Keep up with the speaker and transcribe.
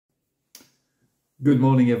Good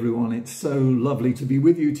morning, everyone. It's so lovely to be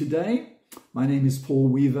with you today. My name is Paul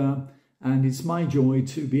Weaver, and it's my joy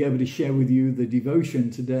to be able to share with you the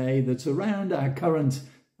devotion today that's around our current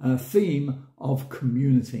theme of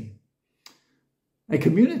community. A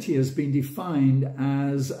community has been defined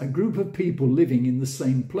as a group of people living in the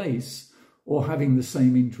same place or having the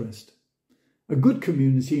same interest. A good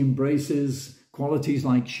community embraces qualities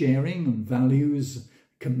like sharing and values,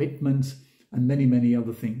 commitment, and many, many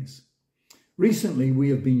other things. Recently, we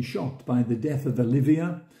have been shocked by the death of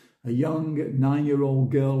Olivia, a young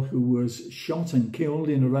 9-year-old girl who was shot and killed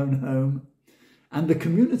in her own home. And the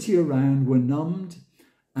community around were numbed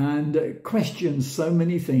and questioned so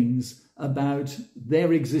many things about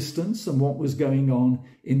their existence and what was going on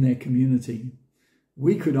in their community.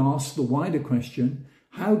 We could ask the wider question,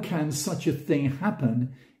 how can such a thing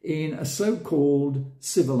happen in a so-called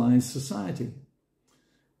civilized society?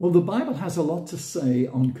 Well, the Bible has a lot to say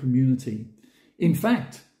on community. In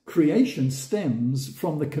fact, creation stems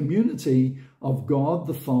from the community of God,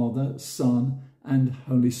 the Father, Son, and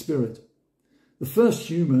Holy Spirit. The first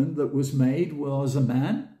human that was made was a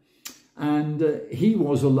man, and he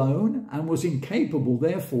was alone and was incapable,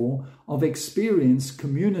 therefore, of experiencing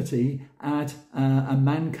community at a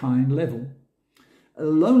mankind level.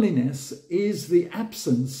 Loneliness is the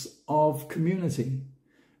absence of community.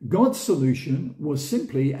 God's solution was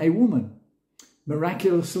simply a woman,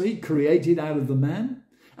 miraculously created out of the man,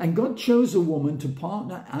 and God chose a woman to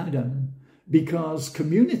partner Adam because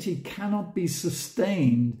community cannot be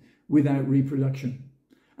sustained without reproduction,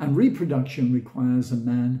 and reproduction requires a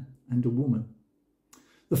man and a woman.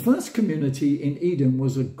 The first community in Eden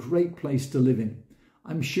was a great place to live in.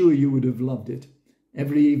 I'm sure you would have loved it.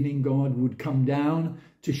 Every evening God would come down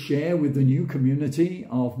to share with the new community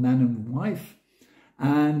of man and wife.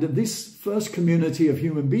 And this first community of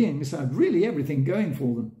human beings had really everything going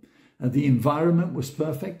for them. The environment was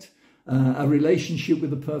perfect, a relationship with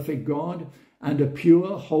the perfect God, and a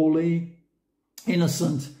pure, holy,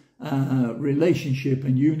 innocent relationship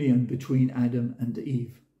and union between Adam and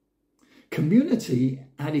Eve. Community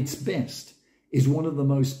at its best is one of the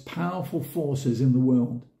most powerful forces in the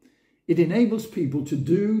world. It enables people to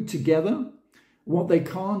do together what they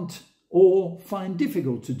can't or find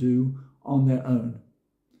difficult to do on their own.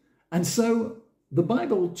 And so the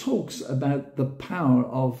Bible talks about the power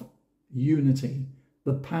of unity,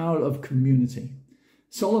 the power of community.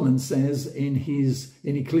 Solomon says in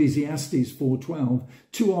Ecclesiastes 4:12,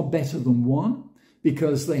 two are better than one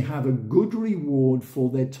because they have a good reward for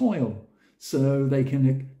their toil, so they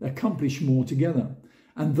can accomplish more together.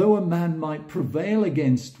 And though a man might prevail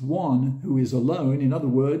against one who is alone, in other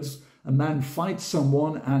words, a man fights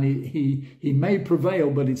someone and he may prevail,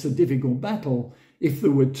 but it's a difficult battle. If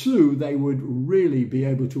there were two, they would really be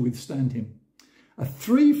able to withstand him. A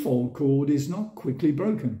threefold cord is not quickly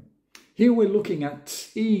broken. Here we're looking at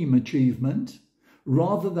team achievement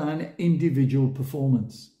rather than individual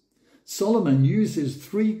performance. Solomon uses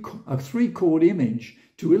a three-cord image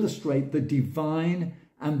to illustrate the divine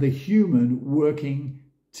and the human working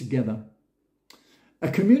together.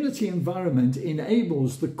 A community environment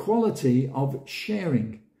enables the quality of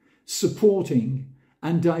sharing, supporting,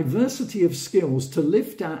 and diversity of skills to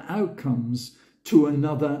lift our outcomes to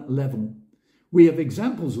another level. We have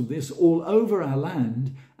examples of this all over our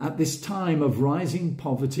land at this time of rising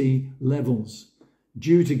poverty levels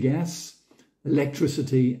due to gas,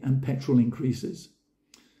 electricity, and petrol increases.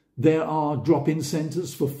 There are drop-in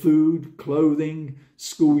centres for food, clothing,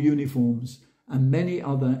 school uniforms, and many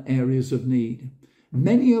other areas of need.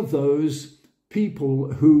 Many of those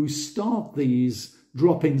people who start these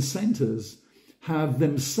drop-in centres have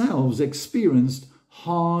themselves experienced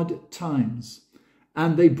hard times,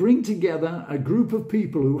 and they bring together a group of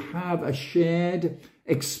people who have a shared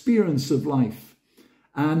experience of life,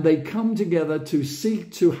 and they come together to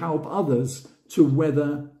seek to help others to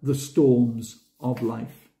weather the storms of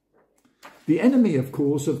life. The enemy, of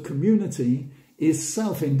course, of community is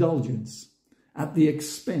self-indulgence at the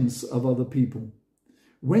expense of other people.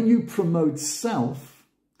 When you promote self,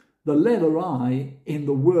 the letter I in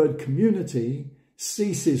the word community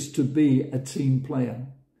ceases to be a team player.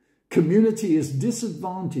 Community is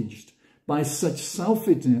disadvantaged by such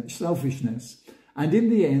selfishness, and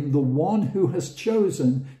in the end, the one who has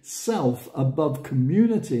chosen self above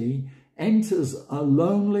community enters a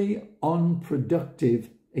lonely,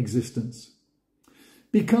 unproductive existence.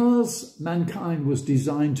 Because mankind was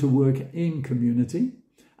designed to work in community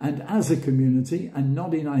and as a community and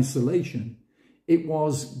not in isolation, it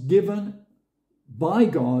was given by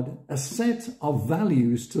God a set of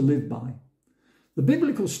values to live by. The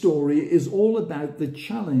biblical story is all about the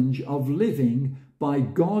challenge of living by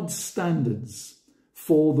God's standards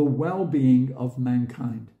for the well-being of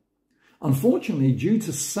mankind. Unfortunately, due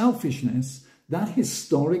to selfishness, that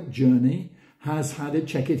historic journey has had a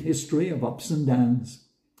checkered history of ups and downs.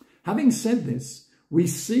 Having said this, we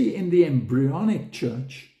see in the embryonic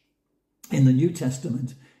church in the New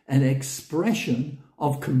Testament an expression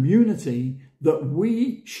of community that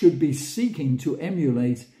we should be seeking to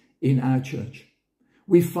emulate in our church.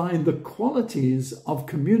 We find the qualities of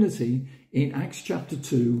community in Acts chapter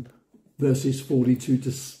 2, verses 42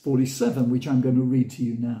 to 47, which I'm going to read to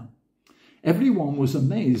you now. Everyone was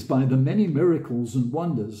amazed by the many miracles and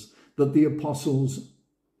wonders that the apostles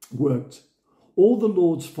worked. All the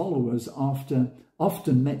Lord's followers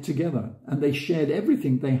often met together, and they shared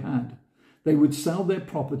everything they had. They would sell their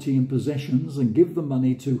property and possessions and give the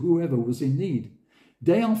money to whoever was in need.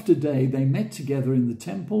 Day after day, they met together in the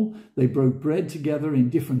temple. They broke bread together in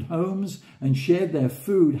different homes and shared their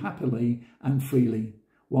food happily and freely,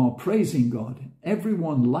 while praising God.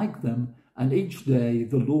 Everyone liked them, and each day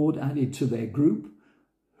the Lord added to their group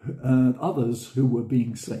others who were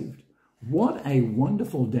being saved. What a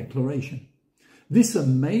wonderful declaration. This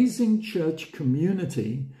amazing church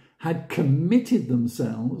community had committed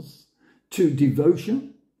themselves to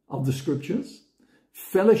devotion of the scriptures,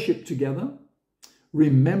 fellowship together,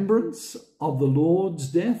 remembrance of the Lord's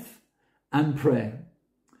death, and prayer.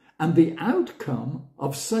 And the outcome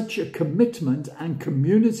of such a commitment and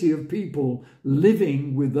community of people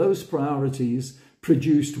living with those priorities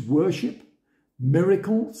produced worship,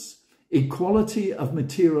 miracles, equality of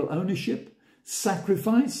material ownership,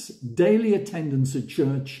 sacrifice, daily attendance at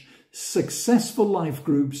church, successful life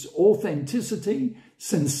groups, authenticity,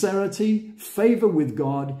 sincerity, favor with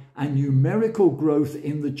God, and numerical growth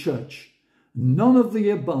in the church. None of the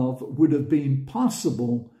above would have been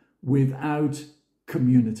possible without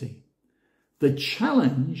community. The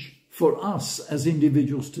challenge for us as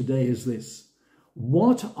individuals today is this: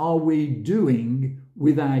 what are we doing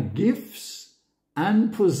with our gifts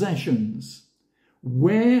and possessions?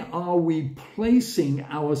 Where are we placing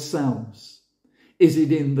ourselves? Is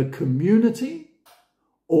it in the community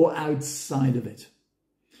or outside of it?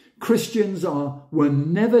 Christians were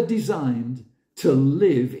never designed to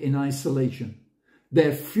live in isolation.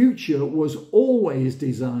 Their future was always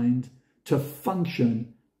designed to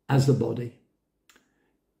function as a body.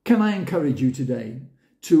 Can I encourage you today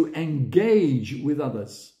to engage with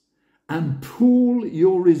others and pool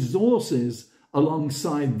your resources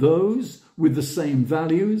alongside those with the same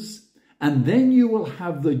values, and then you will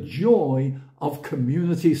have the joy of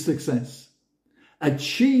community success,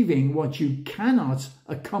 achieving what you cannot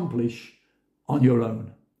accomplish on your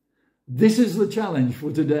own. This is the challenge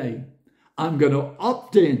for today. I'm going to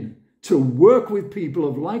opt in to work with people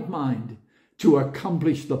of like mind to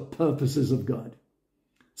accomplish the purposes of God.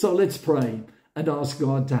 So let's pray and ask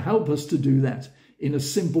God to help us to do that in a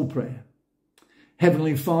simple prayer.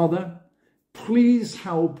 Heavenly Father, please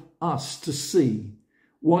help us to see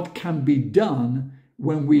what can be done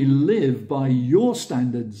when we live by your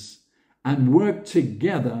standards and work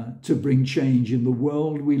together to bring change in the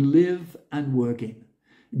world we live and work in.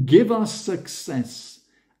 Give us success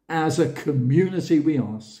as a community, we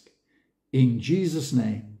ask. In Jesus'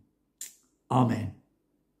 name, amen.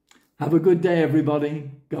 Have a good day,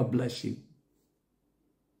 everybody. God bless you.